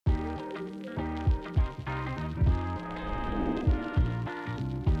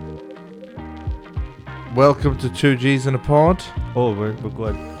Welcome to 2Gs in a Pod. Oh, we're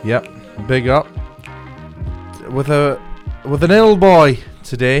going. Yep, big up. With an ill boy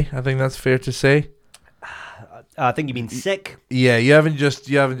today, I think that's fair to say. I think you mean sick. Yeah, you haven't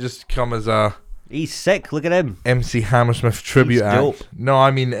just come as a He's sick. Look at him. MC Hammersmith tribute He's dope. act. No,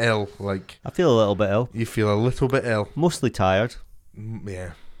 I mean ill. Like I feel a little bit ill. you feel a little bit ill. Mostly tired.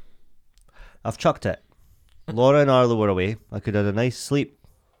 Yeah. I've chucked it. Laura and Arlo were away. I could have had a nice sleep.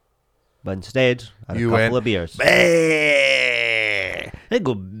 But instead, I had You a couple went, of beers. Bah! They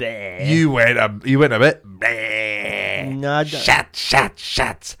go bleh. You went a bit. Bah! Nah, Shots.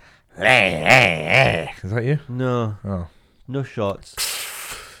 Is that you? No, Oh. no shots.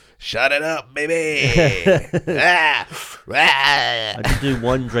 Shut it up, baby. I did do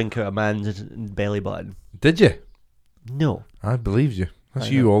one drink out of man's belly button. Did you? No. I believed you. That's I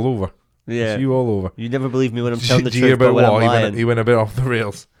you know. all over. Yeah. That's you all over. You never believe me when I'm telling the Did you hear truth, but about when I'm what? lying. He went a bit off the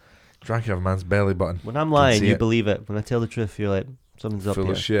rails. Drank out of a man's belly button. When I'm lying, see you it. believe it. When I tell the truth, you're like, something's up Full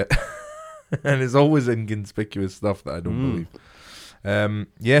here. of shit. And it's always inconspicuous stuff that I don't believe.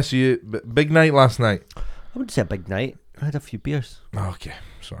 Yeah, so big night last night. I wouldn't say a big night. I had a few beers. Okay,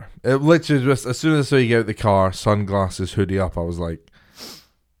 sorry. It literally just, as soon as I saw you get out the car, sunglasses, hoodie up, I was like,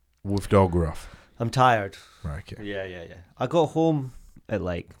 wolf dog rough. I'm tired. Right, okay. Yeah. I got home at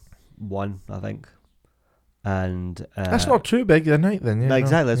like 1, I think. And That's not too big a night then, yeah. no,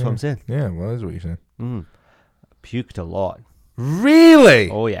 exactly, that's yeah. what I'm saying. Yeah, well, that's what you're saying. Puked a lot.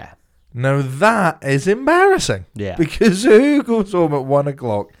 Really? Oh yeah. Now that is embarrassing. Yeah. Because who goes home at 1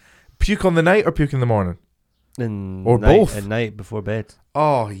 o'clock? Puke on the night or puke in the morning? Or night, both. At night before bed.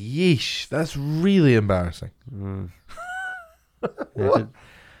 Oh, yeesh. That's really embarrassing. Yeah,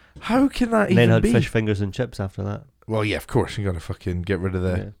 How can that and then even had be? fish fingers and chips after that. Well, yeah, of course. You got to fucking get rid of Yeah.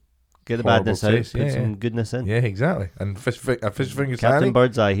 the... Get the horrible badness out, taste, put yeah, some yeah. goodness in. Yeah, exactly. And fish fingers Captain Harry,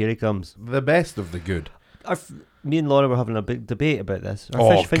 Birdseye, here he comes. the best of the good. Me and Laura were having a big debate about this. Are Oh,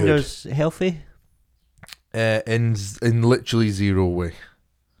 fish fingers healthy? In literally zero way.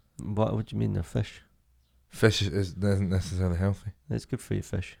 What do you mean they're fish? Fish isn't necessarily healthy. It's good for you,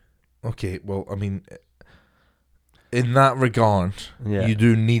 fish. Okay, well, I mean, in that regard, Yeah. you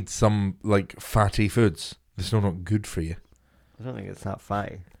do need some, like, fatty foods. They're still not good for you. I don't think it's that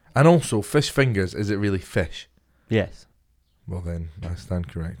fatty. And also, fish fingers, is it really fish? Yes. Well then, I stand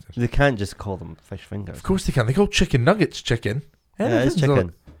corrected. They can't just call them fish fingers. Of course they can. They call chicken nuggets chicken. Yeah, it's Anything's all-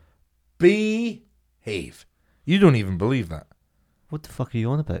 chicken. Behave. You don't even believe that. What the fuck are you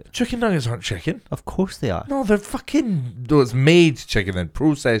on about? Chicken nuggets aren't chicken. Of course they are. No, they're fucking... No, it's made chicken and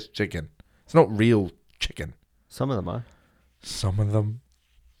processed chicken. It's not real chicken. Some of them are. Some of them...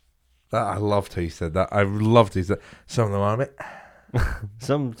 I loved how you said that. I loved how you said Some of them are, mate.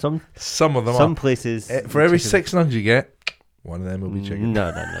 Some Some of them some are. places. For every chicken- 6 nugs you get, one of them will be chicken.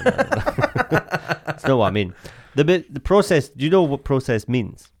 No. That's not what I mean. The process. Do you know what process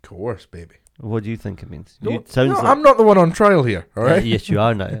means? Of course, baby. What do you think it means? No, It sounds like, I'm not the one on trial here, all right? Yes, you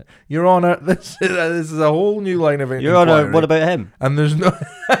are now. You're on a... This is a whole new line of You're on a. inquiry. What about him? And there's no...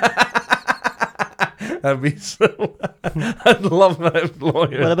 That'd be so... I'd love that if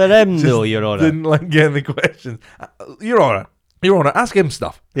lawyer What about him? just No, Your Honour. didn't like getting the questions. Your Honour. Your Honour, ask him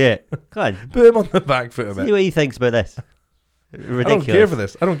stuff. Yeah, come on. Put him on the back foot a See bit. what he thinks about this. I Ridiculous. don't care for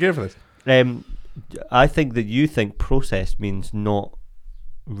this. I don't care for this. I think that you think processed means not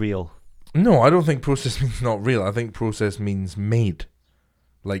real. No, I don't think processed means not real. I think processed means made.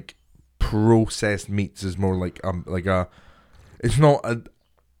 Like, processed meats is more like a... It's not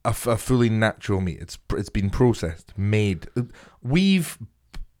a fully natural meat. It's been processed, made. We've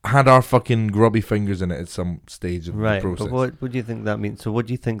had our fucking grubby fingers in it at some stage of the Right, process. but what do you think that means? So what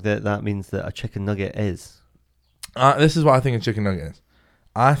do you think that means that a chicken nugget is? This is what I think a chicken nugget is.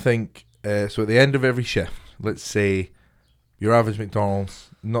 I think, so at the end of every shift, let's say your average McDonald's,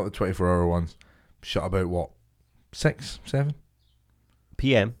 not the 24-hour ones, shut about what? 6, 7?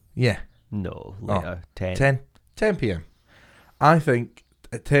 PM? Yeah. No, later. 10. 10 p.m. I think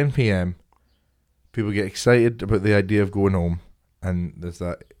at 10 p.m. people get excited about the idea of going home, and there's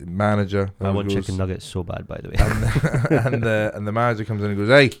that manager. I want goes, chicken nuggets so bad, by the way. and the manager comes in and goes,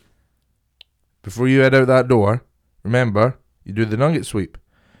 "Hey, before you head out that door, remember you do the nugget sweep,"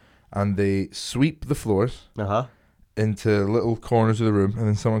 and they sweep the floors into little corners of the room, and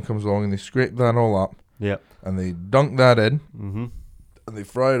then someone comes along and they scrape that all up, Yep. and they dunk that in, Mm-hmm. and they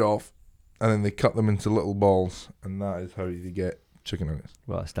fry it off, and then they cut them into little balls, and that is how you get chicken nuggets.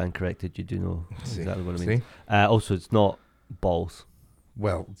 Well, I stand corrected. You do know See? exactly what I mean. See? Also, it's not balls.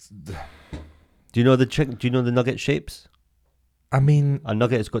 Well, Do you know the chicken? Do you know the nugget shapes? I mean, A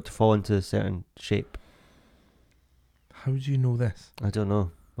nugget has got to fall into a certain shape. how do you know this? I don't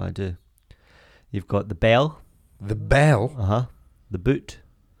know, but I do. You've got the bell. The bell. The boot.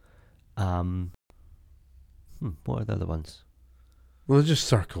 What are the other ones? Well, they're just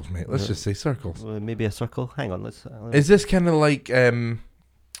circles, mate. Let's just say circles. Maybe a circle. Hang on. Let's. Is this kind of like me and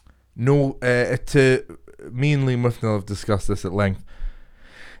Liam Withnell have discussed this at length.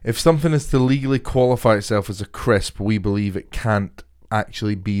 If something is to legally qualify itself as a crisp, we believe it can't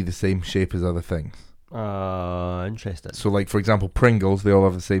actually be the same shape as other things. Interesting. So, like, for example, Pringles, they all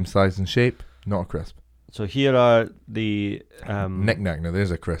have the same size and shape. Not a crisp. So here are the... Knick-Knack. Now,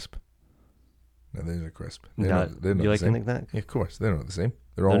 there's a crisp. They're not you the like a same. Knick-Knack? Yeah, of course. They're not the same.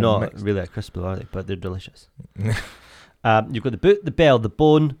 They're all not mixed. really a crisp, though, are they? But they're delicious. You've got the boot, the bell, the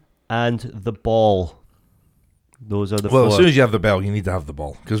bone, and the ball. Those are the four. Well, as soon as you have the bell, you need to have the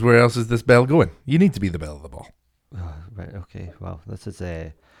ball. Because where else is this bell going? You need to be the bell of the ball. Right, okay. Well, this is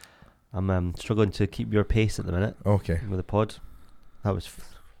I'm struggling to keep your pace at the minute. Okay. With the pod. That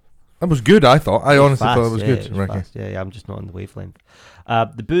was good, I thought. I honestly fast, thought it was good. It was fast. Yeah, I'm just not on the wavelength.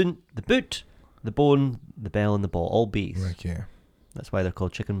 The boot, the bone, the bell, and the ball. All B's. Right, yeah. That's why they're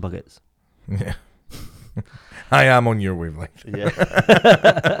called chicken buckets. Yeah. I am on your wavelength. Yeah.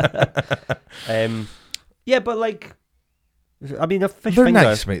 Yeah, but like, I mean, a fish They're finger.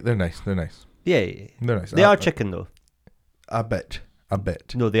 nice, mate. They're nice. Yeah. They're nice. They are chicken, though. A bit.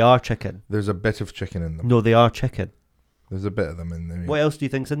 No, they are chicken. There's a bit of chicken in them. No, they are chicken. There's a bit of them in there. What else do you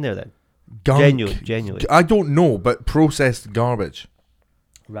think's in there then? Gunk. Genuinely. I don't know, but processed garbage.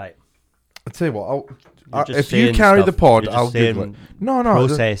 Right. I'll tell you what. You're just if you saying carry the stuff. pod, You're just I'll saying Google it. No.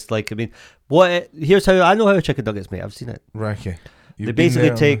 Processed, like, I mean, here's how I know how a chicken nugget's made. I've seen it. Right, okay. They basically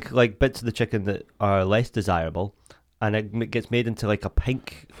take like bits of the chicken that are less desirable, and it gets made into like a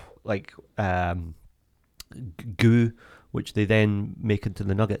pink, like goo, which they then make into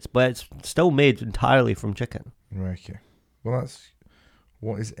the nuggets. But it's still made entirely from chicken. Right, okay. Well, that's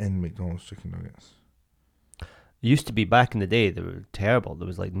what is in McDonald's chicken nuggets. It used to be back in the day. They were terrible. There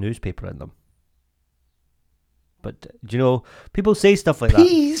was like newspaper in them. But do you know, people say stuff like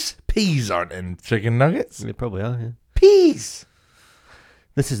that. Peas aren't in chicken nuggets. They probably are. Yeah. Peas.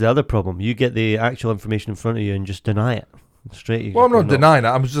 This is the other problem. You get the actual information in front of you and just deny it straight. Well, I'm not denying it.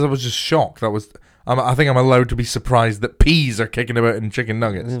 I was just shocked. I think I'm allowed to be surprised that peas are kicking about in chicken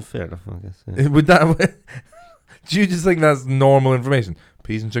nuggets. Fair enough, I guess. Yeah. Would that? Do you just think that's normal information?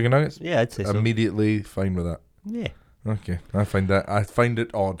 Peas and chicken nuggets? Yeah, I'd say so. Immediately fine with that. Yeah. Okay, I find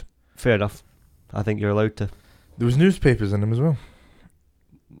it odd. Fair enough. I think you're allowed to. There was newspapers in them as well.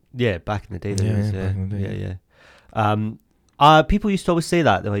 Yeah, back in the day. Back in the day. Yeah. People used to always say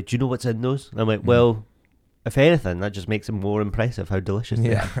that. They're like, "Do you know what's in those?" And I'm like, "Well, if anything, that just makes it more impressive how delicious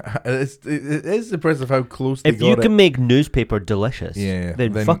they are." It is impressive how close they If you can make newspaper delicious,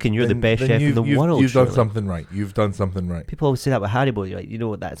 then fucking you're the best chef in the world. You've done something right. You've done something right. People always say that with Haribo. You're like, you know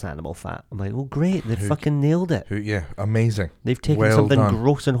what? That's animal fat. I'm like, oh great, they fucking nailed it. Yeah, amazing. They've taken Well something done.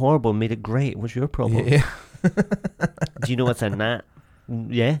 gross and horrible and made it great. What's your problem? Yeah. Do you know what's in that?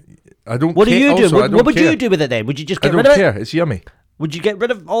 Yeah. I don't. What do you do? Also, What would you do with it then? Would you just I get don't rid of care. it? It's yummy. Would you get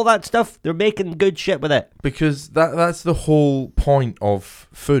rid of all that stuff? They're making good shit with it. Because that's the whole point of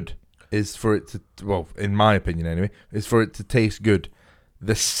food, is for it to, well, in my opinion anyway, is for it to taste good.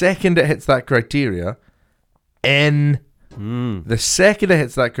 The second it hits that criteria, the second it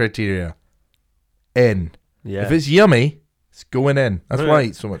hits that criteria, Yeah. If it's yummy, it's going in. That's why I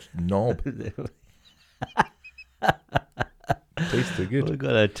eat so much knob. Tastes too good. We've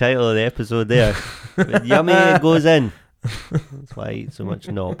got a title of the episode there. When yummy, it goes in. That's why I eat so much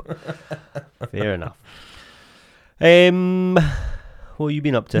knob. Fair enough. What have you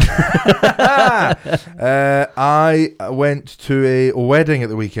been up to? I went to a wedding at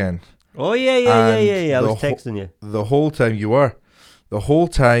the weekend. Oh, yeah. I was texting you. The whole time you were. The whole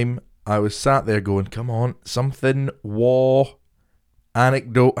time I was sat there going, come on, something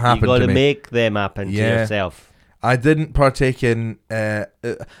anecdote happened to me. You got to make them happen to yourself. I didn't partake in, I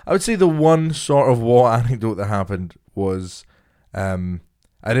would say the one sort of anecdote that happened was, I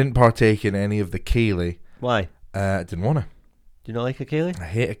didn't partake in any of the Kaylee. Why? I didn't want to. Do you not like a Kaylee? I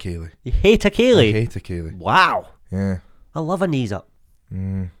hate a Kaylee. You hate a Kaylee? I hate a Kaylee. Wow. Yeah. I love a knees up.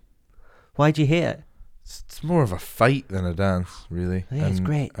 Why do you hate it? It's more of a fight than a dance, really. Yeah, it's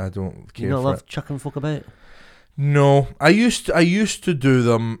great. I don't care. You not for love it. chucking folk about? No, I used to do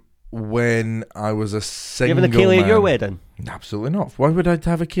them when I was a single You having a Kaylee man. at your wedding? Absolutely not. Why would I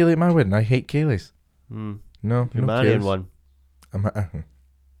have a Kaylee at my wedding? I hate Kayleys. No, No, you're no marrying Kayleys. one.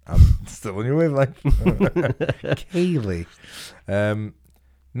 I'm still on your wavelength. Kaylee.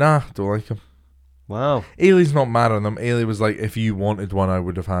 Nah, don't like them. Wow. Ailey's not mad on them. Ailey was like, if you wanted one, I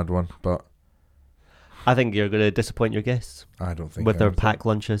would have had one, but I think you're going to disappoint your guests I don't think with I their would. pack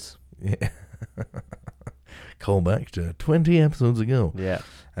lunches. Yeah. Call back to 20 episodes ago. Yeah.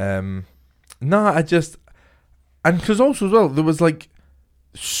 No, and because also as well, there was like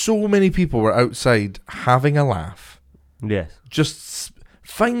so many people were outside having a laugh, Yes. just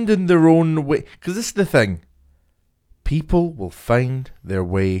finding their own way. Because this is the thing, people will find their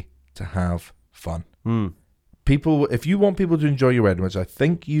way to have fun. People, if you want people to enjoy your wedding, which I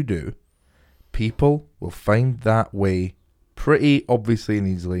think you do, people will find that way pretty obviously and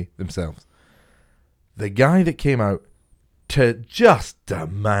easily themselves. The guy that came out to just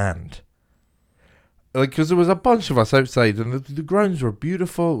demand, like, because there was a bunch of us outside and the grounds were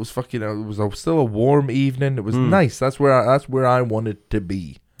beautiful. It was fucking, it was still a warm evening. It was nice. That's where I wanted to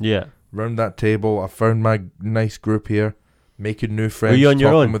be. Yeah. Round that table, I found my nice group here, making new friends. Were you on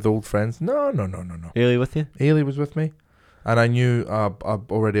your talking own? with old friends? No. Ailey with you? Ailey was with me, and I knew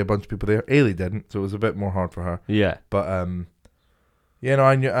already a bunch of people there. Ailey didn't, so it was a bit more hard for her. Yeah. But you know,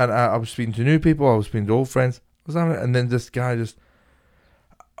 I knew, and I was speaking to new people. I was speaking to old friends. I was having it, and then this guy just,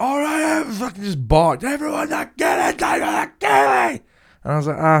 all right, fucking just barked. Everyone that get it, and I was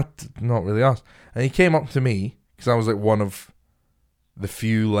like, not really us. And he came up to me because I was like one of the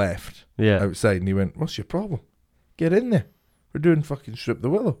few left outside, and he went, "What's your problem? Get in there. We're doing fucking Strip the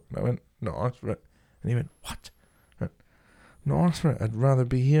Willow." And I went, "No, that's right." And he went, "What?" I went, "No, that's right. I'd rather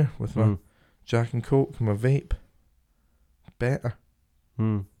be here with my Jack and Coke and my vape. Better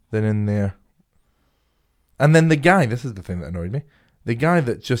than in there." And then the guy, this is the thing that annoyed me, the guy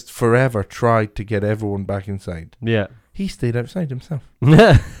that just forever tried to get everyone back inside. Yeah. He stayed outside himself. He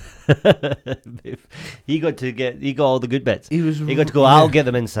got all the good bits. He got to go, I'll get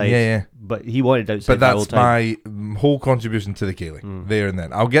them inside. Yeah. But he wanted outside. But that's my whole contribution to the Kaylee. There and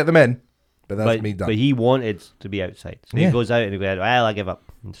then. I'll get them in, but that's me done. But he wanted to be outside. So he goes out and he goes, well, I give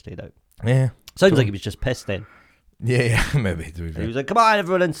up, and stayed out. Yeah. Sounds like he was just pissed then. Yeah, maybe. To be fair. He was like, come on,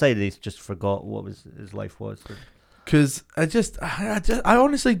 everyone inside. And he just forgot what his life was. Because I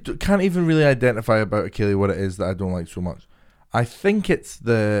honestly can't even really identify about Achille what it is that I don't like so much. I think it's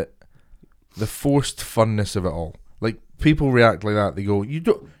the forced funness of it all. Like, people react like that. They go, you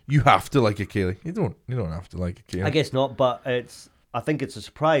have to like Achille. You don't have to like Achille. I guess not, but I think it's a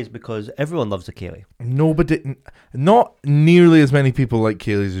surprise because everyone loves Achille. Nobody, not nearly as many people like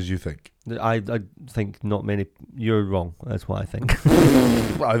Kaylee's as you think. I think not many. You're wrong. That's what I think.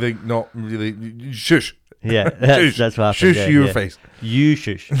 I think not really. Shush. Yeah, that's what I think. Shush your face. You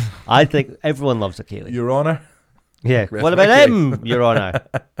shush. I think everyone loves Achille. Your Honour. Yeah. What about him, Your Honour?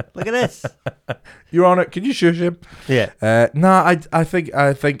 Look at this. Your Honour, can you shush him? Yeah. I think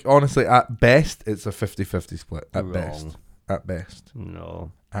honestly, at best, it's a 50-50 split. At Wrong. best. At best.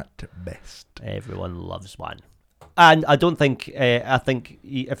 No. At best. Everyone loves one. And I don't think, I think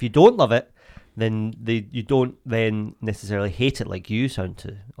if you don't love it, then you don't then necessarily hate it like you sound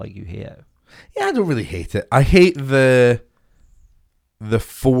to, like you hate it. Yeah, I don't really hate it. I hate the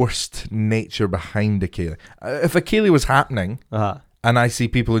forced nature behind Achille. If Achille was happening, and I see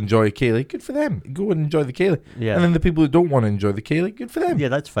people enjoy Achille, good for them. Go and enjoy the Achille. Yeah. And then the people who don't want to enjoy the Achille, good for them. Yeah,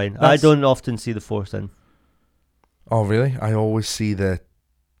 that's fine. I don't often see the force in. Oh, really? I always see the...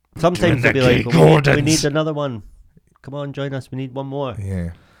 Sometimes they'll be like, we need another one. Come on, join us. We need one more.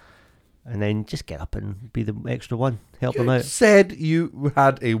 Yeah. And then just get up and be the extra one. Help them You out. said you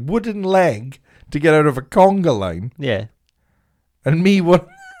had a wooden leg to get out of a conga line. Yeah. And me, what?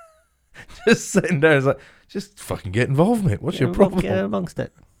 Just sitting there, like, just fucking get involved, mate. What's your problem? Get amongst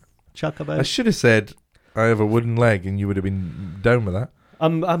it. Chuck about. I should have said I have a wooden leg, and you would have been down with that.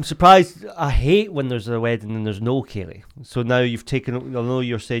 I'm surprised. I hate when there's a wedding and there's no Kaylee. So now you've taken, although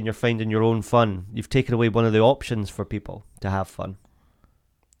you're saying you're finding your own fun, you've taken away one of the options for people to have fun.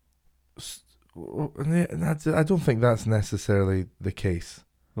 I don't think that's necessarily the case.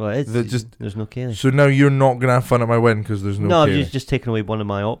 Well, it is. There's no Kaylee. So now you're not going to have fun at my wedding because there's no Kaylee? No, I've just taken away one of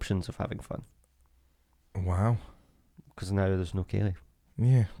my options of having fun. Wow. Because now there's no Kaylee.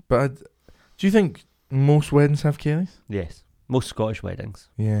 Yeah. But do you think most weddings have Kayleys? Yes. Most Scottish weddings.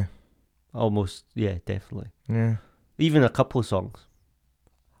 Yeah. Almost, yeah, definitely. Yeah. Even a couple of songs.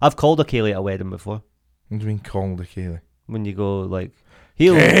 I've called a Kaylee at a wedding before. What do you mean called a Kaylee? When you go like,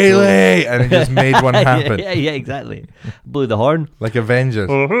 Kaylee! And it just made one happen. yeah, exactly. Blew the horn. Like Avengers.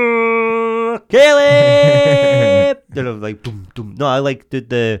 Kaylee! Like, boom, boom. No, I did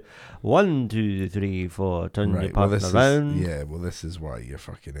the 1, 2, 3, 4, turn your partner around. This is why you're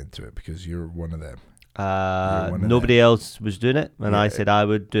fucking into it, because you're one of them. Nobody else was doing it, and I said I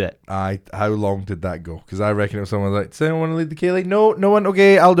would do it. How long did that go? Because I reckon if someone was like, does anyone want to lead the Kaylee? No one.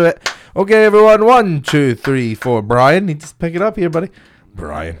 Okay, I'll do it. Okay, everyone. 1, 2, 3, 4. Brian, need to pick it up here, buddy.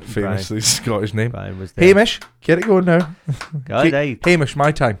 Brian, famously Scottish name. Brian was there. Hamish, get it going now. God, Hamish,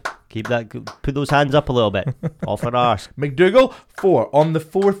 my time. Keep that. Put those hands up a little bit. Off an arse. McDougal, 4. On the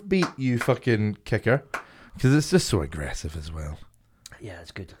 4th beat, you fucking kicker. Because it's just so aggressive as well. Yeah,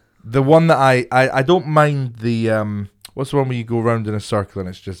 it's good. The one that I don't mind the what's the one where you go around in a circle and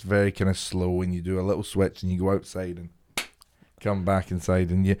it's just very kind of slow and you do a little switch and you go outside and come back inside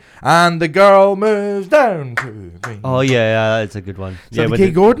and the girl moves down to me. Oh yeah, that's a good one. Is that the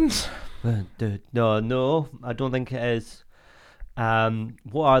Kay Gordons? No, I don't think it is.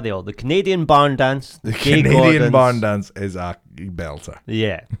 What are they all? The Canadian Barn Dance. The Kay Canadian Gordons. Barn Dance is a belter.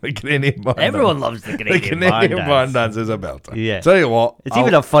 Yeah. The Canadian Barn Everyone Dance. loves the The Canadian, Canadian Barn Dance is a belter. Yeah. Tell you what, It's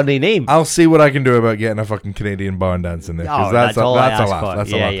even a funny name. I'll see what I can do about getting a fucking Canadian Barn Dance in there. Oh, That's all I a ask laugh. for.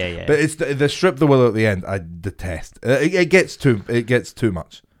 That's a Yeah, laugh. yeah. But it's the strip the willow at the end. I detest. It gets too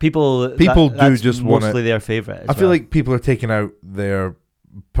much. People do just want mostly their favourite. I feel like people are taking out their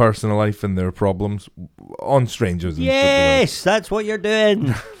personal life and their problems on strangers. And yes, that's what you're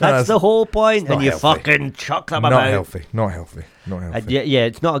doing. That's the whole point. not And you healthy. fucking chuck them Not about. healthy. Not healthy. Not healthy. Yeah,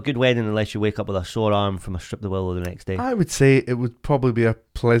 it's not a good wedding unless you wake up with a sore arm from a strip the willow the next day. I would say it would probably be a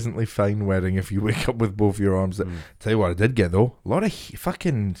pleasantly fine wedding if you wake up with both your arms. Tell you what I did get though, a lot of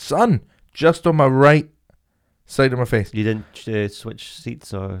fucking sun just on my right side of my face. You didn't switch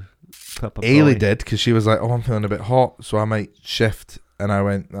seats or put up a Ailey brolly? did because she was like, "Oh, I'm feeling a bit hot, so I might shift." And I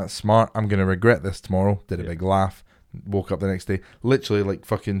went, "That's smart. I'm gonna regret this tomorrow." Did a big laugh. Woke up the next day, literally like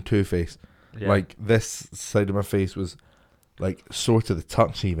fucking Two-Face. Yeah. Like this side of my face was like sore to the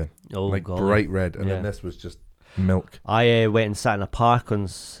touch, even like God. bright red, and Yeah. then this was just milk. I went and sat in a park on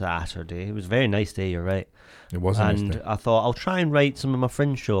Saturday. It was a very nice day, you're right. It wasn't. And I thought I'll try and write some of my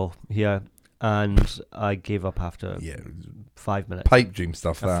friends' show here, and I gave up after 5 minutes. Pipe dream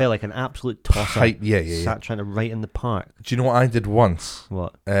stuff. I felt like an absolute tosser. Pipe, yeah. Sat trying to write in the park. Do you know what I did once?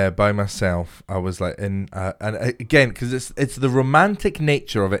 What? By myself. I was like and again, because it's the romantic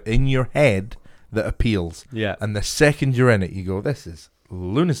nature of it in your head that appeals. Yeah. And the second you're in it, you go, "This is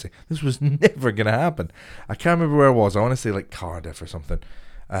lunacy. This was never gonna happen." I can't remember where I was. I want to say like Cardiff or something.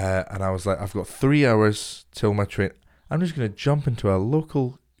 And I was like, I've got 3 hours till my train. I'm just gonna jump into a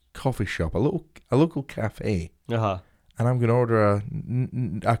local coffee shop, a local cafe, Uh-huh. and I'm gonna order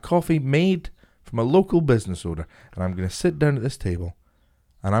a coffee made from a local business owner, and I'm gonna sit down at this table,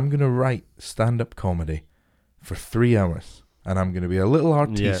 and I'm gonna write stand-up comedy for 3 hours, and I'm gonna be a little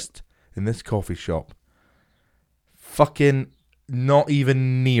artiste in this coffee shop. Fucking not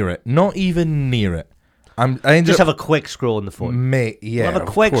even near it. Not even near it. I ended Just up, have a quick scroll on the phone. mate. Yeah, We'll have a of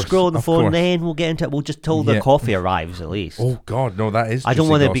quick course, scroll on the of phone, course. then we'll get into it. We'll just till the Yeah. coffee arrives at least. Oh God, no, that is. I don't juicy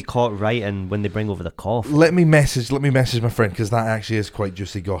want to goss. be caught writing when they bring over the coffee. Let me message my friend because that actually is quite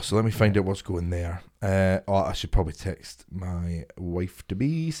juicy goss. So let me find out what's going there. I should probably text my wife to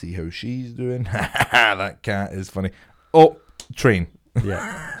be, see how she's doing. That cat is funny. Oh, train.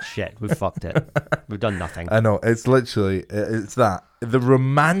 Yeah. Shit, we've fucked it. We've done nothing. I know, it's literally it's that the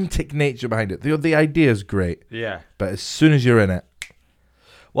romantic nature behind it. The idea is great, Yeah. but as soon as you're in it,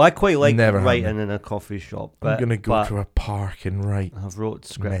 Well, I quite like Never writing happened. in a coffee shop. I'm gonna go but to a park and write. I've wrote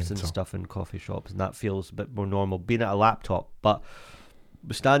scripts and Mental. stuff in coffee shops, and that feels a bit more normal. Being at a laptop, but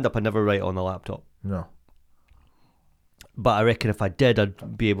stand up, I never write on a laptop. No, But I reckon if I did,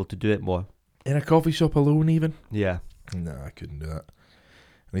 I'd be able to do it more. in a coffee shop alone, even. Yeah. No, I couldn't do that.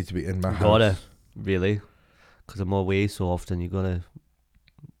 I need to be in my house. Gotta, really. Because I'm away so often, you gotta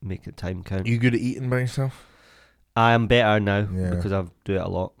make the time count. You good at eating by yourself? I am better now Yeah. because I do it a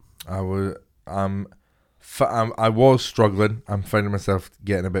lot. I was struggling. I'm finding myself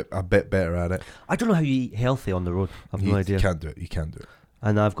getting a bit better at it. I don't know how you eat healthy on the road. I've no idea. You can't do it. You can't do it.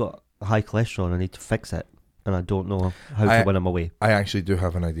 And I've got high cholesterol and I need to fix it. And I don't know how to when I'm away. I actually do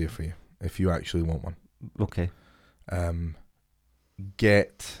have an idea for you. If you actually want one, Okay.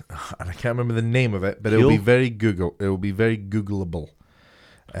 get, and I can't remember the name of it, but it'll be Huel? very Googleable.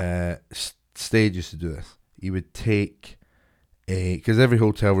 Stage used to do this. You would take because every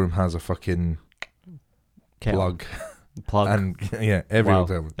hotel room has a fucking Kettle. plug, and yeah, every Wow.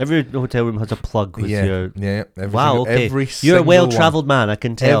 hotel room. Every hotel room has a plug with your... Every Wow, single, okay. every You're a single well-travelled man, I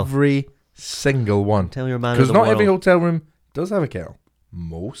can one. tell. Every single one. Tell your man of Because the not world. every hotel room does have a kettle.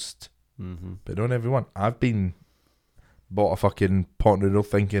 Most, Mm-hmm. but not every one. I've bought a fucking pot noodle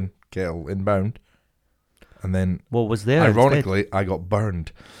thinking kettle inbound, and then What was there? ironically I got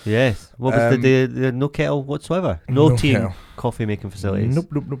burned. instead? Yes. What was the no kettle whatsoever? No, No team kettle. coffee making facilities.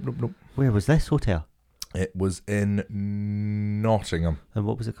 Nope. Where was this hotel? It was in Nottingham. And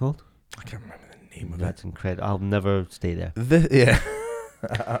what was it called? I can't remember the name of That's incredible. I'll never stay there. it. Yeah.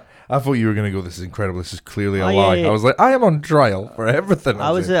 I thought you were going to go, "This is incredible. This is clearly a Oh, lie." yeah. I was like, I am on trial for everything.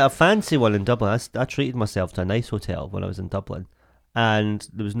 I was saying. at a fancy one in Dublin. I treated myself to a nice hotel when I was in Dublin. and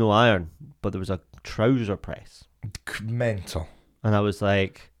there was no iron, but there was a trouser press. Mental. And I was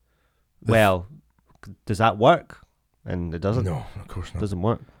like, well, does that work? And it doesn't. No, of course It not. doesn't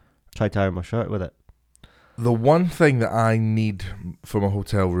work. Tried to iron my shirt with it. The one thing that I need from a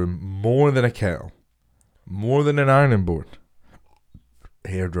hotel room more than a kettle, more than an ironing board,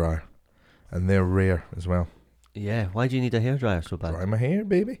 hairdryer. And they're rare as well. Yeah, why do you need a hairdryer so bad? Dry my hair,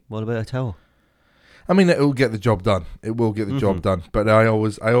 baby. What about a towel? I mean, it'll get the job done. It will get the job done. But I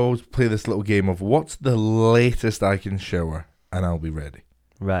always play this little game of what's the latest I can shower, and I'll be ready.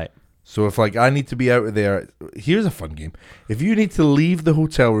 Right. So if I need to be out of there, here's a fun game. If you need to leave the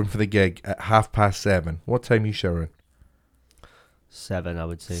hotel room for the gig at 7:30, what time are you showering? 7, I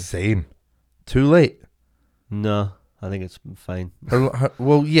would say. Same. Too late. No, I think it's fine.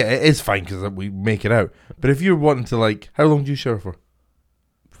 Well, yeah, it is fine because we make it out. But if you're wanting to, how long do you shower for?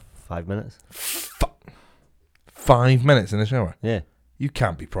 5 minutes. 5 minutes in the shower? Yeah. You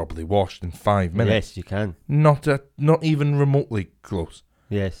can't be properly washed in 5 minutes. Yes, you can. Not even remotely close.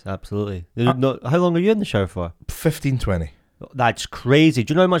 Yes, absolutely. How long are you in the shower for? 15-20. That's crazy.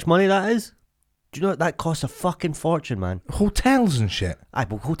 Do you know how much money that is? Do you know that costs a fucking fortune, man? Hotels and shit.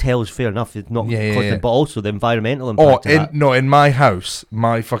 Well, hotels, fair enough. It's not Yeah, costing, yeah. but also the environmental impact of that. In my house,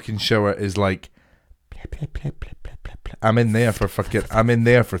 my fucking shower is like. I'm in there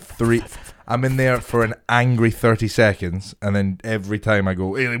for an angry 30 seconds, and then every time I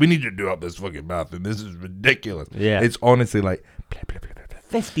go, hey, we need to do up this fucking bathroom. This is ridiculous. Yeah. It's honestly like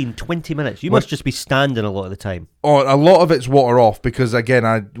 15, 20 minutes. You must just be standing a lot of the time. Oh, a lot of it's water off because again,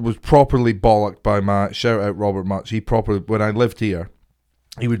 I was properly bollocked by my shout out Robert Much. When I lived here,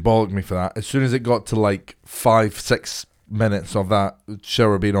 he would bollock me for that. As soon as it got to 5-6 minutes of that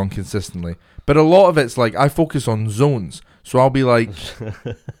shower being on consistently. But a lot of it's I focus on zones. So I'll be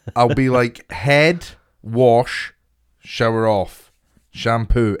head, wash, shower off,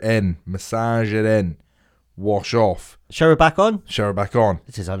 shampoo in, massage it in, wash off. Shower back on? Shower back on.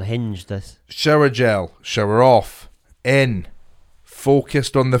 This is unhinged, this. Shower gel, shower off, in,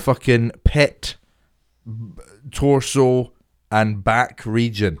 focused on the fucking pit, torso, and back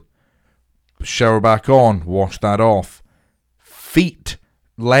region. Shower back on, wash that off. Feet,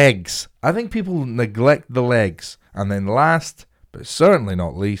 legs. I think people neglect the legs. And then last, but certainly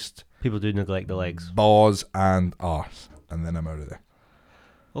not least, People do neglect the legs. balls and arse. And then I'm out of there.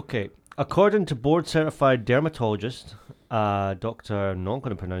 Okay. According to board-certified dermatologist, Dr. Not going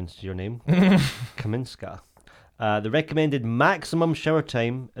to pronounce your name, Kaminska, the recommended maximum shower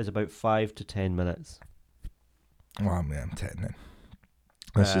time is about 5 to 10 minutes. Well, man, I'm 10 then.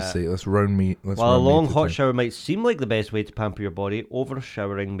 Let's just say, let's round me. While a long hot shower might seem like the best way to pamper your body,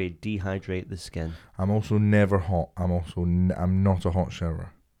 over-showering may dehydrate the skin. I'm also never hot. I'm not a hot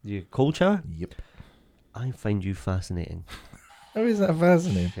shower. You cold shower? Yep. I find you fascinating. How is that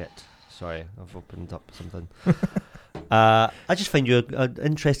fascinating? Shit. Sorry, I've opened up something. I just find you an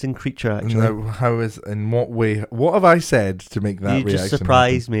interesting creature, actually. No, in what way? What have I said to make that You reaction? just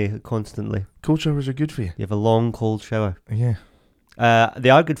surprise me constantly. Cold showers are good for you. You have a long, cold shower. Yeah. They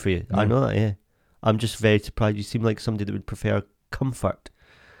are good for you. I Yeah. know that, yeah. I'm just very surprised. You seem like somebody that would prefer comfort.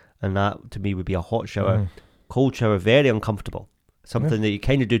 And that, to me, would be a hot shower. Mhm. Cold shower, very uncomfortable. Something that you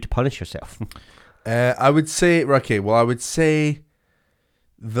kind of do to punish yourself. I would say,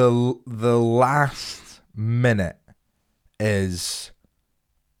 the last minute is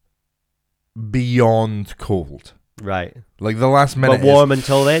beyond cold. Right. Like the last minute But warm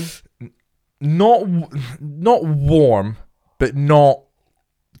until then? not warm, but not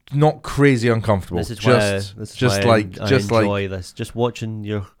crazy uncomfortable. This is just why I enjoy this. Just watching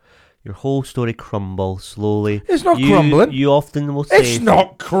your whole story crumble slowly. It's not crumbling. You often will say... It's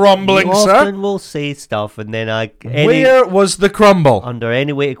not crumbling, you sir. often will say stuff and then Where was the crumble? under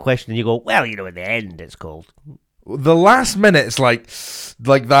any weighted question, you go, well, in the end it's cold. The last minute's like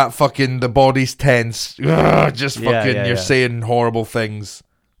that fucking, the body's tense. Ugh, just fucking, you're saying horrible things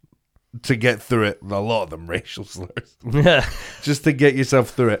to get through it. A lot of them racial slurs. Just to get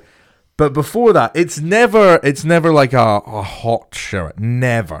yourself through it. But before that, it's never like a hot shower.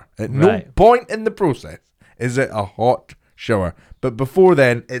 Never. At no point in the process is it a hot shower. But before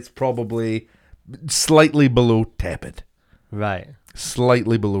then, it's probably slightly below tepid. Right.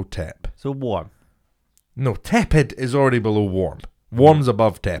 Slightly below tep. So warm. No, tepid is already below warm. Warm's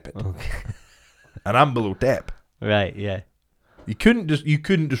above tepid. Okay. And I'm below tep. Right, yeah. You couldn't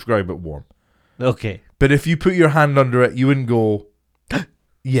describe it warm. Okay. But if you put your hand under it, you wouldn't go...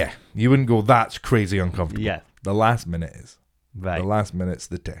 Yeah, you wouldn't go, that's crazy uncomfortable. Yeah. The last minute is. Right. The last minute's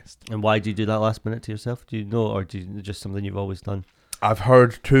the test. And why do you do that last minute to yourself? Do you know, or do you just something you've always done? I've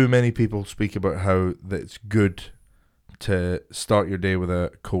heard too many people speak about how that it's good to start your day with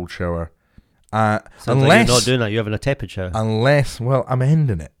a cold shower. Sounds like Unless you're not doing that. You're having a tepid shower. well, I'm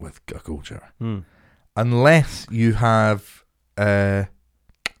ending it with a cold shower. Hmm. Unless you have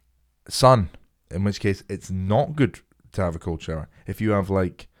sun, in which case it's not good to have a cold shower. If you have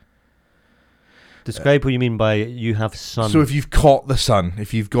like... Describe what you mean by you have sun. So if you've caught the sun,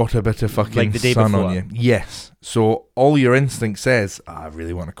 if you've got a bit of fucking Like the day sun before. on you. Yes. So all your instinct says, I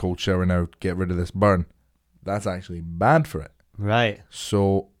really want a cold shower now, get rid of this burn. That's actually bad for it. Right.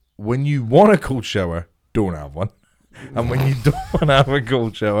 So when you want a cold shower, don't have one. And when you don't want to have a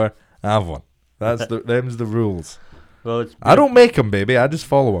cold shower, have one. Them's the rules. Well, I don't make them, baby. I just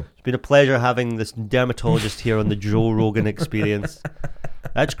follow them. It's been a pleasure having this dermatologist here on the Joe Rogan Experience.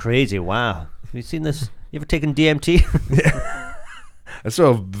 That's crazy. Wow. Have you seen this? You ever taken DMT? I saw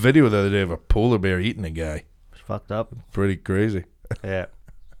a video the other day of a polar bear eating a guy. It's fucked up. Pretty crazy. Yeah.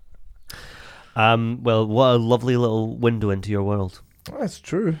 Well, what a lovely little window into your world. That's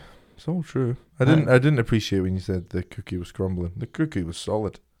true. It's all true. I didn't appreciate when you said the cookie was crumbling. The cookie was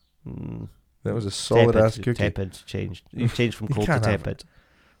solid. That was a solid ass cookie. Tepid changed. You changed from cold to can't have tepid.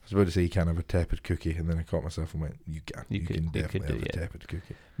 I was about to say you can't have a tepid cookie, and then I caught myself and went, "You can. You could- can you could definitely do, have a yeah. tepid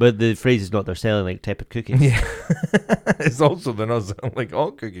cookie." But the phrase is not they're selling like tepid cookies. Yeah, it's also they're not selling like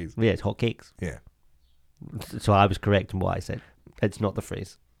hot cookies. Yeah, it's hot cakes. Yeah, So I was correct in what I said. It's not the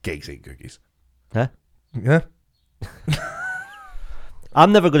phrase. cakes ain't cookies. Huh? Yeah.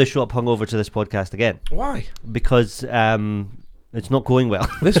 I'm never going to show up hungover to this podcast again Why? because it's not going well.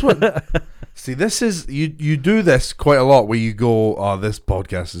 This one. See, this is you do this quite a lot where you go, "Oh, this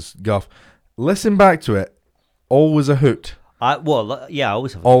podcast is guff." Listen back to it. Always a hoot. I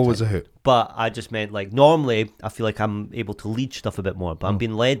always have Always a hoot. But I just meant like normally I feel like I'm able to lead stuff a bit more, but I'm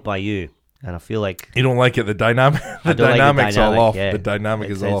being led by you, and I feel like You don't like it. The dynamic. I The don't like dynamic's all off. yeah. The dynamic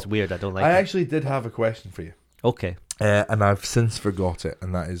is all It's off. weird. I don't like I it. actually did have a question for you. Okay. And I've since forgot it,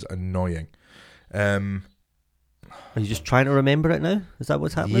 and that is annoying. Are you just trying to remember it now? Is that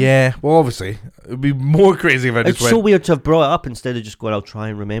what's happening? Yeah, well, obviously, it would be more crazy if I It's just so went. weird to have brought it up instead of just going, I'll try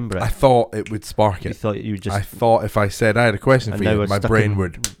and remember it. I thought it would spark You it. thought you just I thought if I said I had a question and for now you, we're my stuck brain in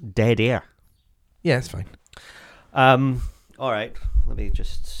would. dead air. Yeah, it's fine. All right. Let me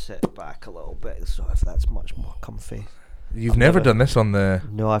just sit back a little bit so if that's much more comfy. You've I've never never- done this on the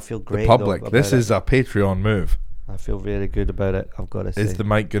No, I feel great. public. though, This about is a Patreon move. it. I feel really good about it. I've got to say. Is the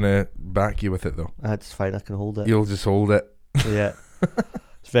mic gonna back you with it though? That's fine. I can hold it. You'll just hold it. Yeah.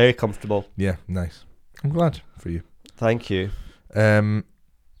 It's very comfortable. Yeah, nice. I'm glad for you. Thank you.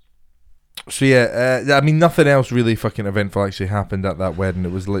 So yeah, I mean, nothing else really fucking eventful actually happened at that wedding.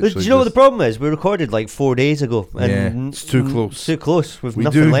 It was literally. Do you know what the just- problem is? We recorded like 4 days ago. And Yeah, it's too close. Too close. We've we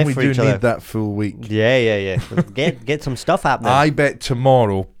nothing do. left We for do each need other. that full week. Yeah. Get some stuff happening. I bet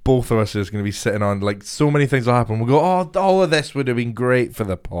tomorrow both of us are just going to be sitting on like so many things will happen. We'll go, oh, all of this would have been great for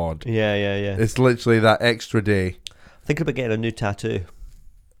the pod. Yeah. It's literally that extra day. Thinking about getting a new tattoo.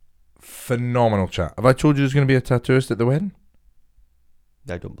 Phenomenal chat. Have I told you there's going to be a tattooist at the wedding?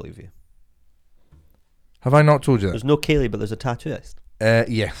 I don't believe you. Have I not told you that? There's no Kaylee, but there's a tattooist.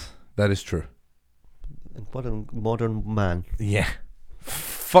 Yes, that is true. What a modern man. Yeah.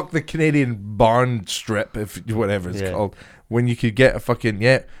 Fuck the Canadian barn strip, if whatever it's Yeah. called. When you could get a fucking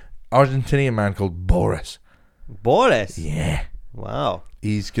Argentinian man called Boris. Boris. Yeah. Wow.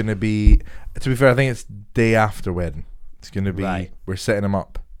 He's gonna be. To be fair, I think it's day after wedding. It's gonna be. Right. We're setting him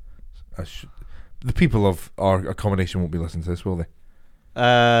up. The people of our accommodation won't be listening to this, will they? No,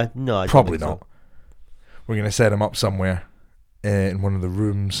 I don't Probably think so. not. We're gonna set him up somewhere in one of the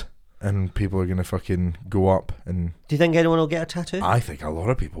rooms, and people are gonna fucking go up. And Do you think anyone will get a tattoo? I think a lot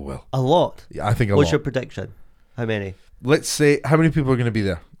of people will. A lot. Yeah, I think a What's lot. your prediction? How many? Let's say how many people are gonna be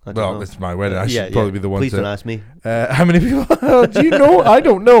there. I don't Well, know. it's my wedding. I should probably be the one Please to. don't ask me. How many people? Do you know? I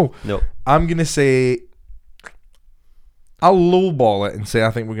don't know. No. I'm gonna say. I'll lowball it and say I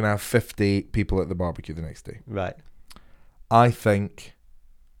think we're gonna have 50 people at the barbecue the next day. Right. I think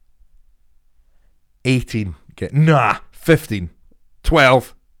 18 get 15,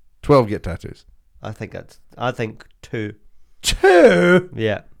 12 get tattoos. I think 2. 2.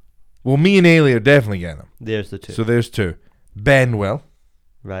 Yeah. Well, me and Ailey are definitely getting them. There's the 2. So there's 2. Ben will.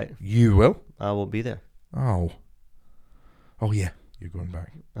 Right. You will. I won't be there. Oh yeah, you're going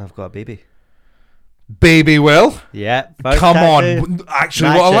back. I've got a baby. Baby will. Yeah. Come on.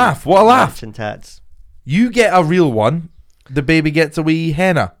 Actually, what a laugh. What a laugh. Matching tats. You get a real one. The baby gets a wee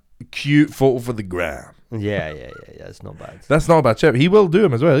henna. Cute photo for the gram. Yeah. It's not bad. That's not a bad chip. He will do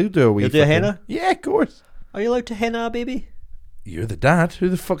him as well. He'll do a wee. He'll do a fucking- henna? Yeah, of course. Are you allowed to henna a baby? You're the dad. Who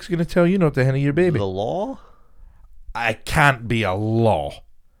the fuck's going to tell you not to henna your baby? The law? I can't be a law.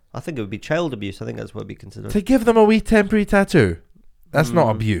 I think it would be child abuse. I think that's what would be considered. To give them a wee temporary tattoo, that's not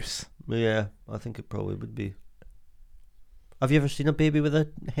Mm. abuse. Yeah, I think it probably would be. Have you ever seen a baby with a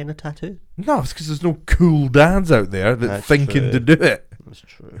henna tattoo? No, it's because there's no cool dads out there that That's thinking true. to do it. That's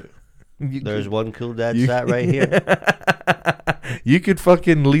true. You There's could- one cool dad you- sat right here. You could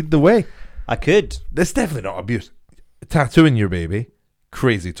fucking lead the way. I could. That's definitely not abuse. Tattooing your baby,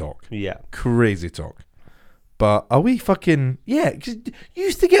 crazy talk. Yeah. Crazy talk. But are we fucking... Yeah, 'cause you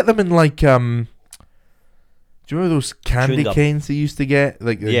used to get them in like... Do you remember those candy Chewing gum. canes they used to get?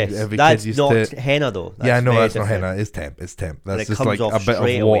 Like Yes. every That's kid used not to... henna though. Yeah, I know very that's not different. henna. It's temp. It's temp. And That's it just comes like off a bit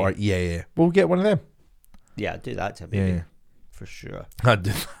straight of water. away. Yeah. We'll get one of them. Yeah, do that to a Yeah, baby. yeah. For sure.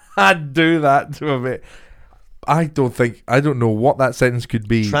 I'd do that to a bit. I don't know what that sentence could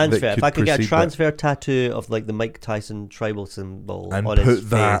be. Transfer. that If I could get a precede that. transfer tattoo of like the Mike Tyson tribal symbol and on his put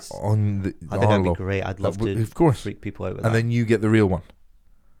that face, on the I think that'd be Arlo. great. I'd love to Of course. freak people out with And that. then you get the real one.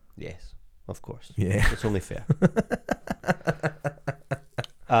 Yes, of course. Yeah. It's only fair.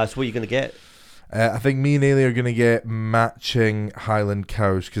 So what are you going to get? I think me and Ailey are going to get matching Highland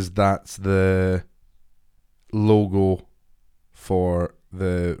cows because that's the logo for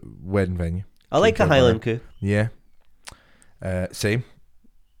the wedding venue. I like a Highland coo. Yeah. Same.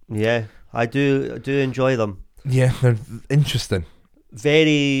 Yeah, I do enjoy them. Yeah, they're interesting.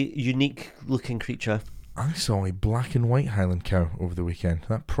 Very unique looking creature. I saw a black and white Highland cow over the weekend.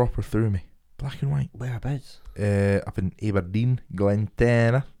 That proper threw me. Black and white. Whereabouts? Up in Aberdeen,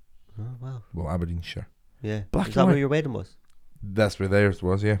 Glenterra. Oh wow. Well, Aberdeenshire. Yeah. Black Is and that where white. your wedding was? That's where theirs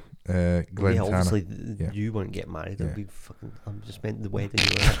was, yeah. Yeah, Glenterra. obviously Yeah. you wouldn't get married. It'd Yeah. be fucking. I'm just meant the wedding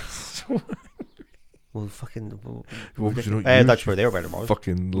you were at. Well, fucking. Well, you know, that's where their wedding was.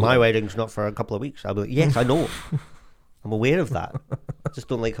 fucking My wedding's not for a couple of weeks. I'll be like, yes, I know. I'm aware of that. I just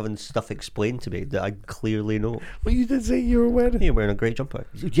don't like having stuff explained to me that I clearly know. Well, you did say you were wedding. You're wearing a grey jumper.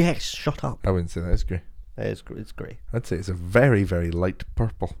 Yes, shut up. I wouldn't say that. It's grey. It's grey. I'd say it's a very, very light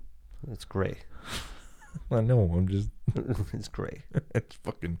purple. It's grey. I know. I'm just. It's grey. It's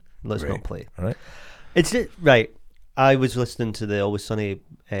fucking. Let's Grey. not play. Alright. It's right. I was listening to the Always Sunny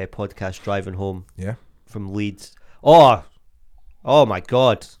podcast driving home Yeah. from Leeds. Oh my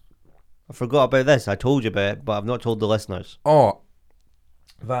God. I forgot about this. I told you about it, but I've not told the listeners. Oh,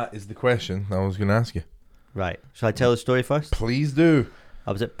 that is the question I was going to ask you. Right. Shall I tell the story first? Please do.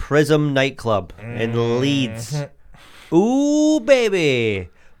 I was at Prism nightclub in Leeds. Mm-hmm. Ooh, baby.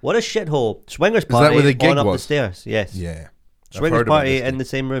 What a shithole. Swingers that party where the gig on up the was? stairs. Yes. Yeah. I've Swingers heard about party this in gig. the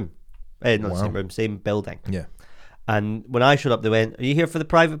same room. Not the Wow. same room, same building. Yeah. And when I showed up, they went, "Are you here for the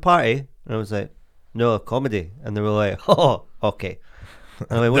private party?" And I was like, "No, comedy." And they were like, "Oh, okay."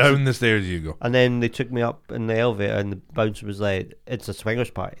 And I went, "What's Down the stairs you go. And then they took me up in the elevator, and the bouncer was like, "It's a swingers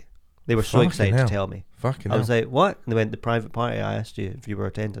party." They were so Fucking excited hell. to tell me. Fucking I was hell. like, "What?" And they went, "The private party I asked you if you were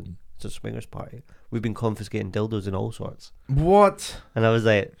attending. It's a swingers party. We've been confiscating dildos and all sorts." What? And I was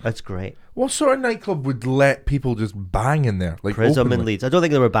like, "That's great." What sort of nightclub would let people just bang in there? Like Prism openly? in Leeds. I don't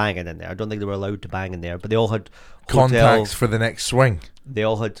think they were banging in there. I don't think they were allowed to bang in there. But they all had Contacts for the next swing. They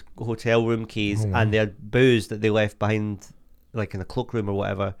all had hotel room keys, Oh, wow. and they had booze that they left behind, like in a cloakroom or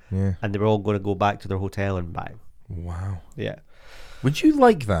whatever. Yeah. And they were all going to go back to their hotel and bang. Wow. Yeah. Would you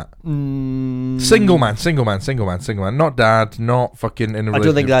like that? Mm, Single man. Not dad, not fucking in a I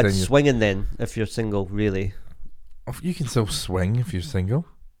don't think relationship for 10 that's years. swinging then, if you're single, really. Oh, you can still swing if you're single.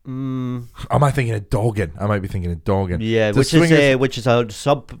 Mm, Am I thinking of dogging? I might be thinking of dogging. yeah, The which is a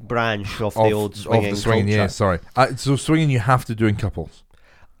sub branch of the old swinging of the swinging, culture. yeah, sorry. So swinging you have to do in couples.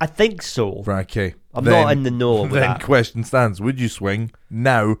 I think so. Right, okay. I'm not in the know with Then that. question stands, would you swing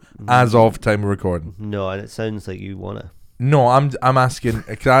now as of time of recording? No, and it sounds like you want to. No, I'm asking,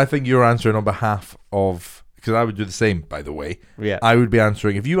 because I think you're answering on behalf of, because I would do the same, by the way. Yeah, I would be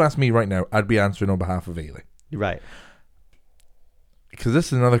answering, if you ask me right now, I'd be answering on behalf of Ailey. right. Because this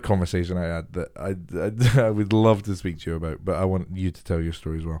is another conversation I had that I would love to speak to you about, but I want you to tell your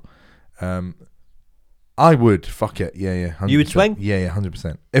story as well. I would, fuck it, yeah, 100%. You would swing? Yeah,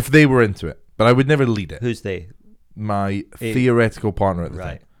 100%. If they were into it, but I would never lead it. Who's they? My theoretical partner at the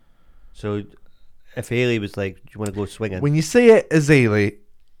Right. time. So, if Haley was like, "Do you want to go swinging?" When you say it as Ailey,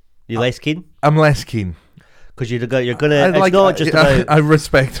 You less keen? I'm less keen. Because you're gonna. It's not just about. I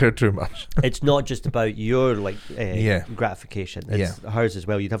respect her too much. It's not just about your Yeah. gratification. It's hers as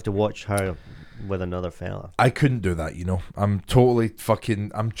well. You'd have to watch her with another fella. I couldn't do that, you know. I'm totally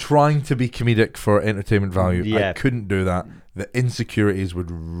fucking. I'm trying to be comedic for entertainment value. I Yeah. couldn't do that. The insecurities would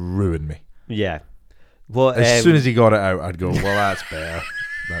ruin me. Yeah. Well, As soon as he got it out, I'd go, well, that's better.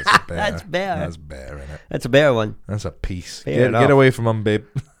 That's better. That's better. That's better, innit? that's a better one. That's a piece. Fair enough. Get away from him, babe.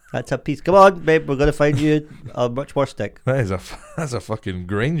 That's a piece. Come on, babe. We're gonna find you a much worse dick. That's a fucking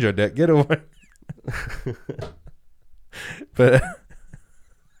Granger dick. Get over it.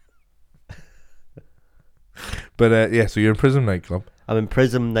 But yeah, so you're in Prism nightclub. I'm in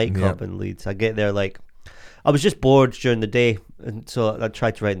Prism nightclub in Leeds. I get there I was just bored during the day, and so I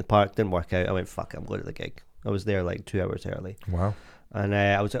tried to write in the park. Didn't work out. I went, fuck it, I'm going to the gig. I was there 2 hours early. Wow. And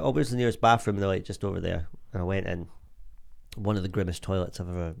I was like, oh, where's the nearest bathroom? And they're like, just over there. And I went in. One of the grimmest toilets I've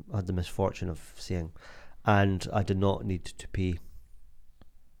ever had the misfortune of seeing. And I did not need to pee.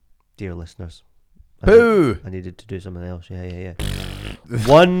 Dear listeners. Boo! I needed to do something else. Yeah.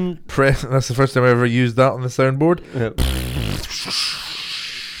 That's the first time I ever used that on the soundboard.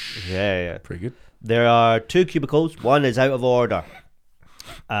 Yeah. Pretty good. There are 2 cubicles. One is out of order.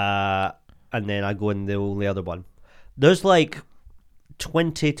 And then I go in the only other one. There's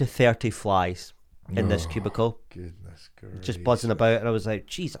 20 to 30 flies in this cubicle. Goodness gracious. Just buzzing about, and I was like,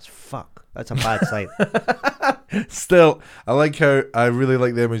 Jesus fuck. That's a bad sign. Still, I really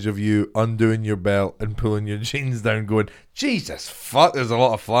like the image of you undoing your belt and pulling your jeans down going, Jesus fuck, there's a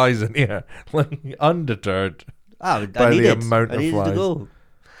lot of flies in here. Undeterred by the amount of flies. To go.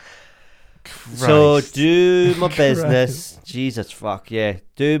 Christ. So do my business. Jesus fuck, yeah.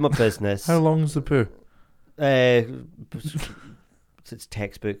 Do my business. How long's the poo? It's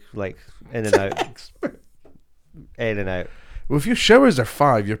textbook, in and out. In and out. Well, if your showers are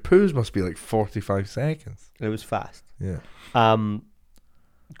 5, your poos must be 45 seconds. It was fast. Yeah.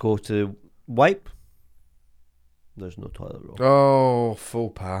 Go to wipe. There's no toilet roll. Oh,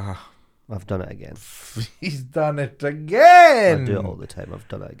 faux pas. I've done it again. He's done it again. I do it all the time. I've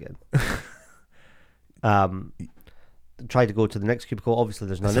done it again. Try to go to the next cubicle. Obviously,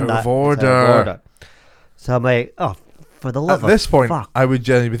 there's none in that. Out of order. So I'm like, oh, for the love of At this point, fuck. I would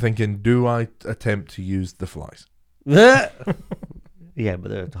generally be thinking, do I attempt to use the flies? Yeah, but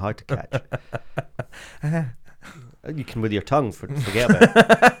they're hard to catch. You can with your tongue, forget about it.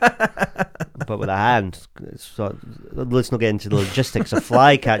 But with a hand, so let's not get into the logistics of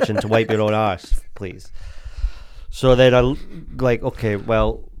fly catching to wipe your own arse, please. So then okay,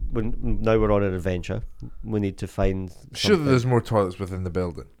 well, now we're on an adventure. We need to find Sure that there's more toilets within the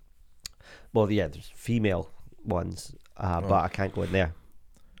building. Well, yeah, there's female ones, but I can't go in there.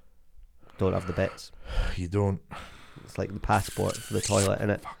 Don't have the bits. You don't. It's like the passport for the toilet,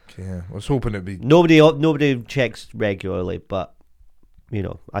 innit? Fuck yeah. I was hoping it'd be... Nobody checks regularly, but,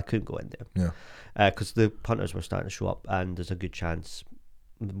 I couldn't go in there. Yeah. Because the punters were starting to show up, and there's a good chance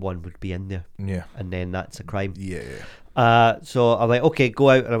one would be in there. Yeah. And then that's a crime. Yeah. So I'm like, okay,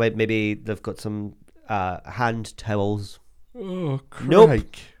 go out, and I went, maybe they've got some hand towels. Oh,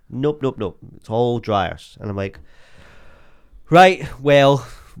 crike. Nope. It's all dryers. And I'm like, right, well,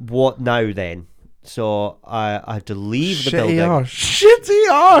 what now then? So I had to leave the building.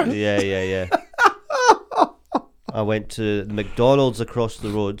 Shitty arse. Yeah. I went to the McDonald's across the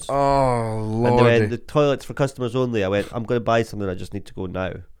road. Oh, Lord. And they went, the toilets for customers only. I went, I'm going to buy something, I just need to go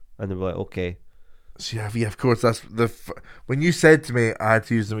now. And they were like, okay. So yeah, of course, that's when you said to me I had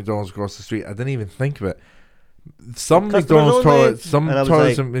to use the McDonald's across the street, I didn't even think of it. Some McDonald's toilets, at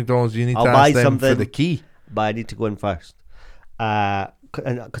McDonald's, you need to ask them for the key. But I need to go in first.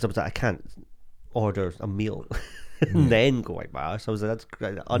 Because I was like, I can't order a meal and then go wipe my arse. I was like,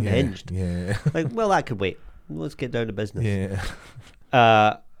 that's unhinged. Yeah. Well, that could wait. Let's get down to business.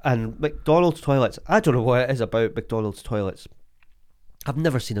 Yeah. And McDonald's toilets, I don't know what it is about McDonald's toilets. I've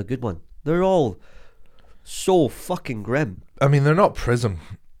never seen a good one. They're all so fucking grim. I mean, they're not Prism.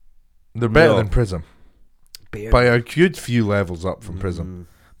 They're better than Prism. Barely. By a good few levels up from Prism.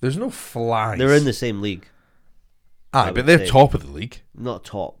 There's no flies. They're in the same league. But they're top of the league. Not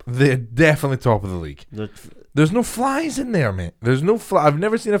top. They're definitely top of the league. There's no flies in there, mate. There's no fly. I've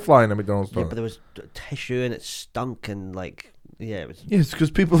never seen a fly in a McDonald's toilet. Yeah, but there was tissue and it stunk and it was. Yeah, it's because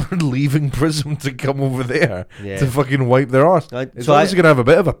people are leaving Prism to come over there Yeah. to fucking wipe their arse. It's so obviously going to have a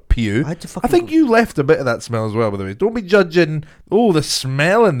bit of a pew. I think you left a bit of that smell as well, by the way. Don't be judging, the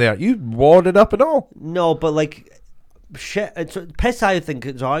smell in there. You wadded up and all. No, but shit. Piss, I think,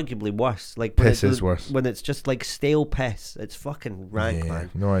 is arguably worse. Piss is worse. When it's just stale piss. It's fucking rank, man.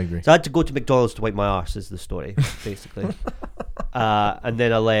 No, I agree. So I had to go to McDonald's to wipe my arse, is the story, basically. And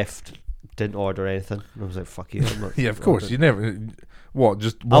then I left, didn't order anything. I was like, fuck you. I'm not Yeah, of course. You never... What,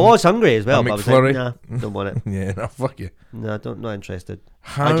 just I was hungry as well, a but I was like, McFlurry? nah, don't want it. Yeah, no, fuck you. No, not interested.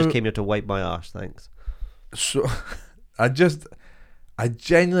 How... I just came here to wipe my arse, thanks. So, I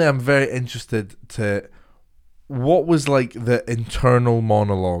genuinely am very interested to... What was the internal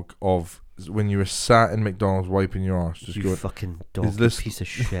monologue of when you were sat in McDonald's wiping your arse? You fucking dog, piece of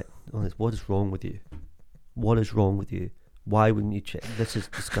shit. What is wrong with you? What is wrong with you? Why wouldn't you check? This is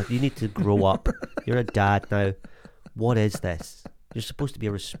disgusting. You need to grow up. You're a dad now. What is this? You're supposed to be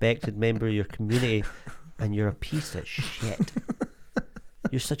a respected member of your community, and you're a piece of shit.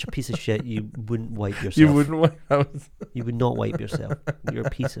 You're such a piece of shit. You wouldn't wipe yourself. You wouldn't wipe. You would not wipe yourself. You're a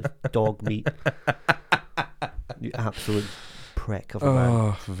piece of dog meat. You absolute prick of a man.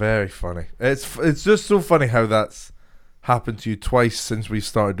 Oh, very funny. It's just so funny how that's happened to you twice since we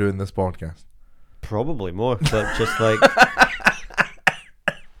started doing this podcast. Probably more, but just like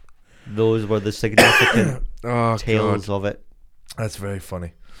those were the significant tales of it. That's very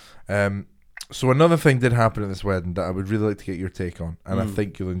funny. So another thing did happen at this wedding that I would really like to get your take on, and I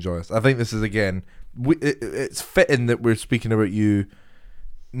think you'll enjoy this. I think this is, again, it's fitting that we're speaking about you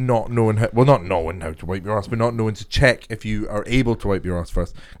not knowing how to wipe your ass, but not knowing to check if you are able to wipe your ass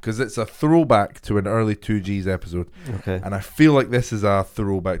first, because it's a throwback to an early 2Gs episode. Okay. And I feel like this is a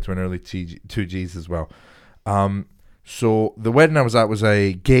throwback to an early 2Gs as well. So the wedding I was at was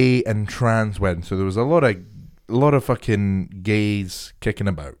a gay and trans wedding, so there was a lot of fucking gays kicking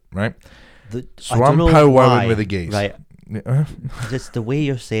about, right? So I'm powwowing with the gays. Right. Just the way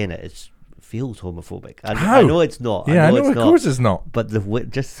you're saying it feels homophobic. How? I know it's not. Yeah, I know it's of not. course it's not. But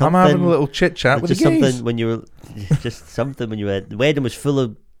just something. I'm having a little chit chat with the just gays. something when you were the wedding was full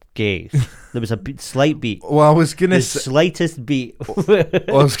of gays. There was a slight beat. Well, I was gonna The say, slightest beat.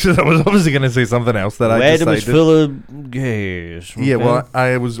 I was obviously gonna say something else that I Wedding decided. was full of gays. Yeah, okay? well,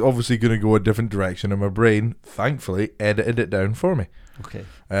 I was obviously gonna go a different direction, and my brain, thankfully, edited it down for me. Okay.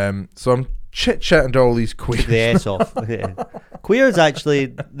 So I'm chit-chatting to all these queers. Took the S off. Yeah. Queers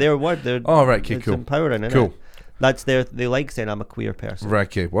actually, their word. Oh, right, okay, it's cool. empowering, isn't Cool. it? That's they like saying I'm a queer person. Right,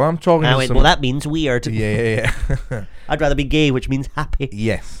 okay. Well, I'm talking to Well, that means weird. Yeah. I'd rather be gay, which means happy.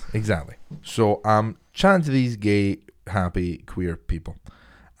 Yes, exactly. So I'm chatting to these gay, happy, queer people,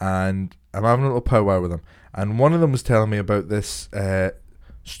 and I'm having a little powwow with them. And one of them was telling me about this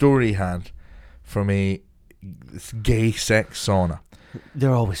story he had from this gay sex sauna.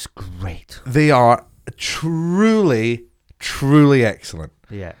 They're always great. They are truly, truly excellent.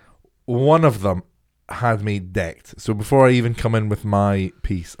 Yeah. One of them had me decked. So before I even come in with my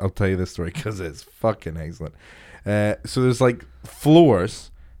piece, I'll tell you this story because it's fucking excellent. So there's like floors,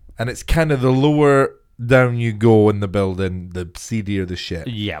 and it's kind of the lower down you go in the building, the seedier the shit.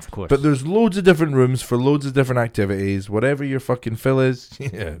 Yeah, of course. But there's loads of different rooms for loads of different activities. Whatever your fucking fill is,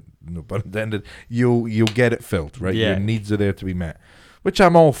 yeah, no pun intended, you'll get it filled, right? Yeah. Your needs are there to be met, which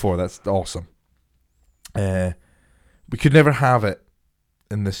I'm all for. That's awesome. We could never have it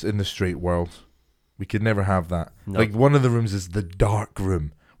in the straight world. We could never have that. No. Like, one of the rooms is the dark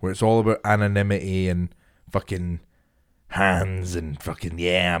room, where it's all about anonymity and fucking hands and fucking,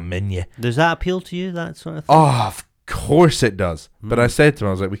 yeah, I'm in you. Does that appeal to you, that sort of thing? Oh, of course it does. But I said to him,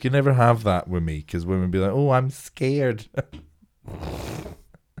 I was like, we can never have that with me, because women would be like, oh, I'm scared.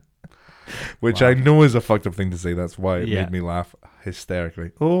 Which I know is a fucked up thing to say. That's why it made me laugh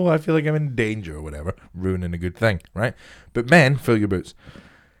hysterically. Oh, I feel like I'm in danger or whatever. Ruining a good thing, right? But men, fill your boots.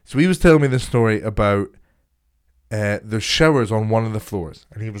 So he was telling me this story about there's showers on one of the floors.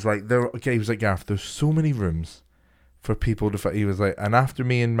 And he was like, he was like, Gareth, there's so many rooms for people to... He was like, and after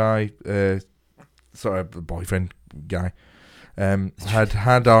me and my boyfriend guy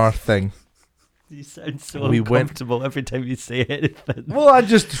had our thing. You sound so uncomfortable every time you say anything. Well, I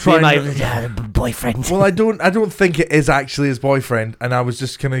just try my boyfriend. Well, I don't think it is actually his boyfriend, and I was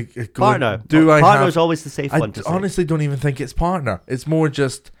just gonna go. Partner. Partner's always the safe one to say. I honestly don't even think it's partner. It's more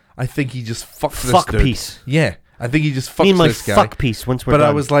just I think he just fucked this fuck dude. piece. Yeah, I think he just fucked Me and my this guy. fuck piece. Once we're but done.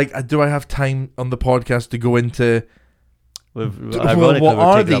 I was like, do I have time on the podcast to go into what Ironically, we're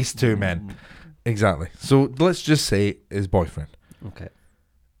are taking these up- two men? Exactly. So let's just say his boyfriend. Okay.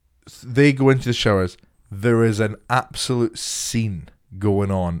 They go into the showers. There is an absolute scene going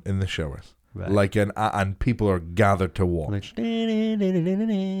on in the showers, Right. and people are gathered to watch. And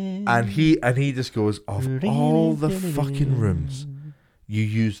he just goes, of all the fucking rooms, you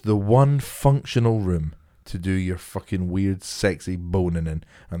use the one functional room to do your fucking weird, sexy boning in,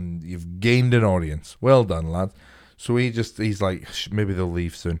 and you've gained an audience. Well done, lads. So he's like, maybe they'll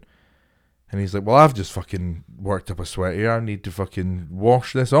leave soon. And he's like, well, I've just fucking worked up a sweat here. I need to fucking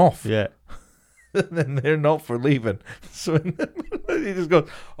wash this off. Yeah. And then they're not for leaving. So he just goes,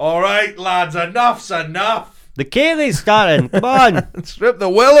 all right, lads, enough's enough. The Katie's starting. Come on. Strip the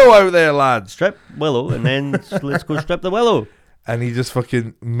willow out there, lads. Strip Willow, and then let's go strip the Willow. And he just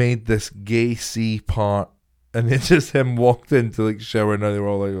fucking made this gay C part And it's just him walked in to like shower, and they were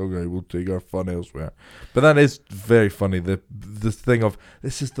all like, "Okay, we'll take our fun elsewhere." But that is very funny. The thing of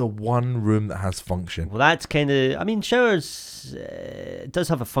this is the one room that has function. Well, that's kind of. I mean, showers does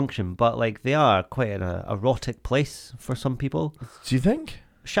have a function, but like they are quite an erotic place for some people. Do you think?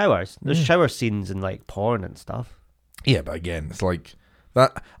 Showers. There's shower scenes in like porn and stuff. Yeah, but again, it's like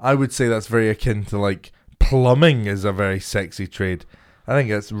that. I would say that's very akin to like plumbing is a very sexy trade. I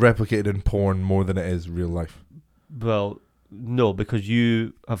think it's replicated in porn more than it is real life. Well, no, because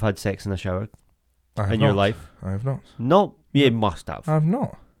you have had sex in a shower in your your life. I have not. No, you must have. I have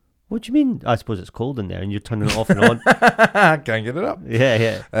not. What do you mean? I suppose it's cold in there and you're turning it off and on. I can't get it up.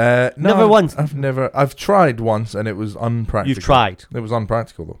 Yeah. No, Never once. I've tried once and it was unpractical. You've tried. It was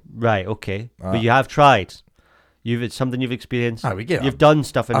unpractical though. Right, okay. But you have tried. It's something you've experienced. You've done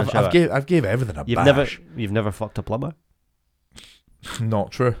stuff in a shower. I've gave everything a bash. You've never fucked a plumber?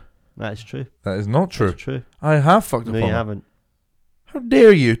 Not true. That's true. That is not true. That's true. I have fucked a No, plumber. you haven't. How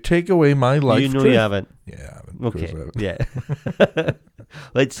dare you take away my life? You know truth? you haven't. Yeah, I haven't. Okay. Of course I haven't. Yeah.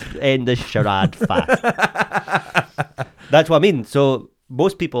 Let's end this charade fast. That's what I mean. So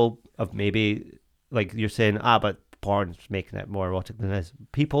most people have maybe, like you're saying, but porn's making it more erotic than it is.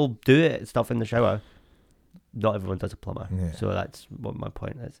 People do it stuff in the shower. Not everyone does a plumber. Yeah. So that's what my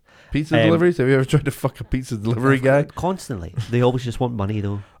point is. Pizza deliveries? Have you ever tried to fuck a pizza delivery guy? Constantly. They always just want money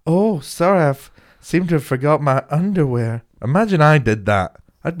though. Oh, sorry, I've seemed to have forgot my underwear. Imagine I did that.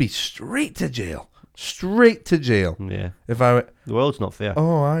 I'd be straight to jail. Straight to jail. Yeah. If I went, The world's not fair.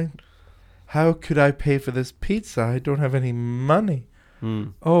 how could I pay for this pizza? I don't have any money.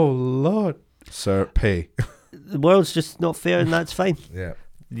 Oh, Lord. Sir, pay. The world's just not fair and that's fine. Yeah.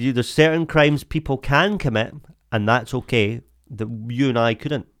 There's certain crimes people can commit and that's okay that you and I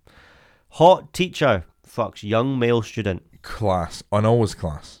couldn't. Hot teacher fucks young male student. Class. And always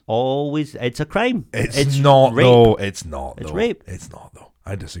class. Always. It's a crime. It's not, rape. though. It's not, though. It's rape. It's not, though.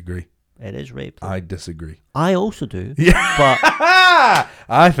 I disagree. It is rape. Though. I disagree. I also do. Yeah. But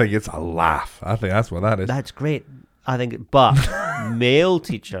I think it's a laugh. I think that's what that is. that's great. I think, but male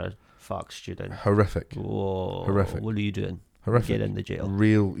teacher fucks student. Horrific. Whoa. Horrific. What are you doing? Horrific. Get in the jail.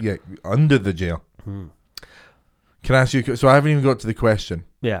 Under the jail. Can I ask you, so I haven't even got to the question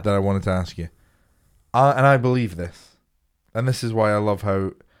Yeah. that I wanted to ask you. And I believe this. And this is why I love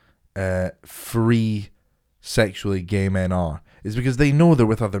how free sexually gay men are. Is because they know they're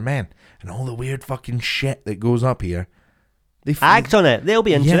with other men. And all the weird fucking shit that goes up here. They Act on it. They'll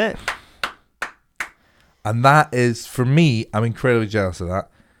be into it. And that is, for me, I'm incredibly jealous of that.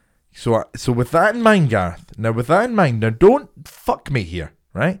 So with that in mind, Gareth, now don't fuck me here,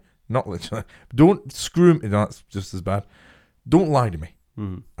 right? Not literally. Don't screw me. No, that's just as bad. Don't lie to me.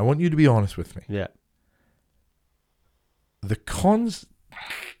 I want you to be honest with me. Yeah. The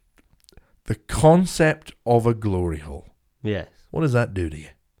concept of a glory hole. Yes. What does that do to you?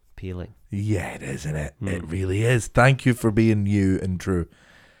 Appealing. Yeah, it is, isn't it? It really is. Thank you for being you and true.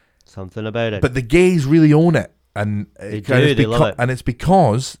 Something about it. But the gays really own it, and They do. They love it. and it's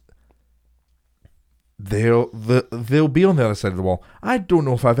because they'll be on the other side of the wall. I don't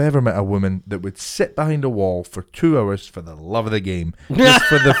know if I've ever met a woman that would sit behind a wall for 2 hours for the love of the game, just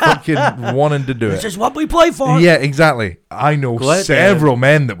for the fucking wanting to do it. This is what we play for. Yeah, exactly. I know several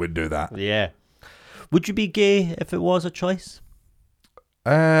men that would do that. Yeah. Would you be gay if it was a choice?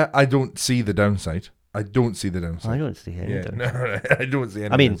 I don't see the downside. I don't see the I downside. don't see any. Yeah, no, I don't see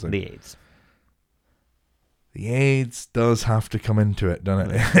any. I mean, downside. the AIDS. The AIDS does have to come into it,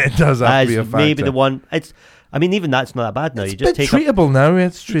 doesn't it? It does have to be a factor. Maybe the one. It's. I mean, even that's not that bad now. It's You just take treatable now.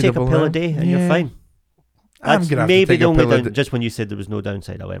 It's you take a treatable pill now. a day and you're fine. I'm That's gonna have maybe to take the a only pill a down, just when you said there was no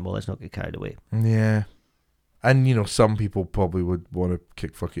downside, I went, well, let's not get carried away. Yeah. And, you know, some people probably would want to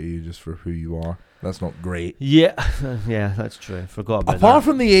kick fuck at you just for who you are. That's not great. Yeah, yeah, that's true. I forgot about Apart that.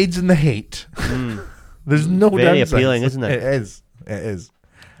 from the AIDS and the hate, there's no Very downside. appealing, isn't it? It is. It is.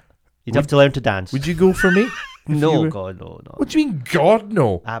 You'd have to learn to dance. Would you go for me? No, God, no. What do you mean, God,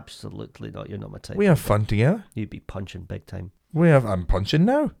 no? Absolutely not. You're not my type. We have fun together. You'd be punching big time. I'm punching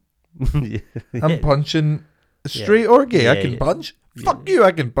now. Yeah. I'm punching straight or gay. I Yeah, can yeah. punch. Fuck you,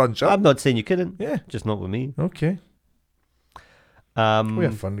 I can punch up. I'm not saying you couldn't. Yeah. Just not with me. Okay. We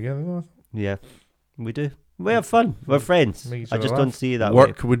have fun together, though. Yeah, we do. We have fun. We're friends. Make each I other just laugh. don't see that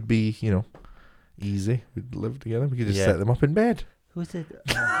Work way. would be, you know, easy. We'd live together. We could just Yeah. set them up in bed. Who's it?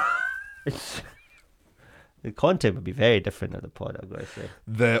 The content would be very different at the pod, I've got to say.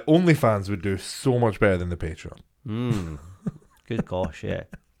 The OnlyFans would do so much better than the Patreon. Good gosh, yeah.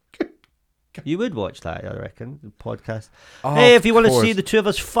 You would watch that, I reckon, the podcast. Oh, Hey, if you want to of see course. the two of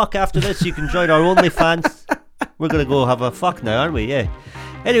us fuck after this, you can join our OnlyFans. We're going to go have a fuck now, aren't we? Yeah.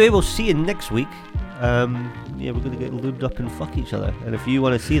 Anyway, we'll see you next week. we're going to get lubed up and fuck each other. And if you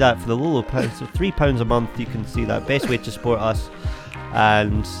want to see that for the low price of £3 a month, you can see that. Best way to support us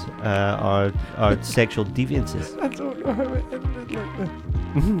and our sexual deviances. I don't know how it ended like that.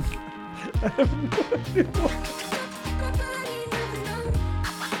 I have no idea.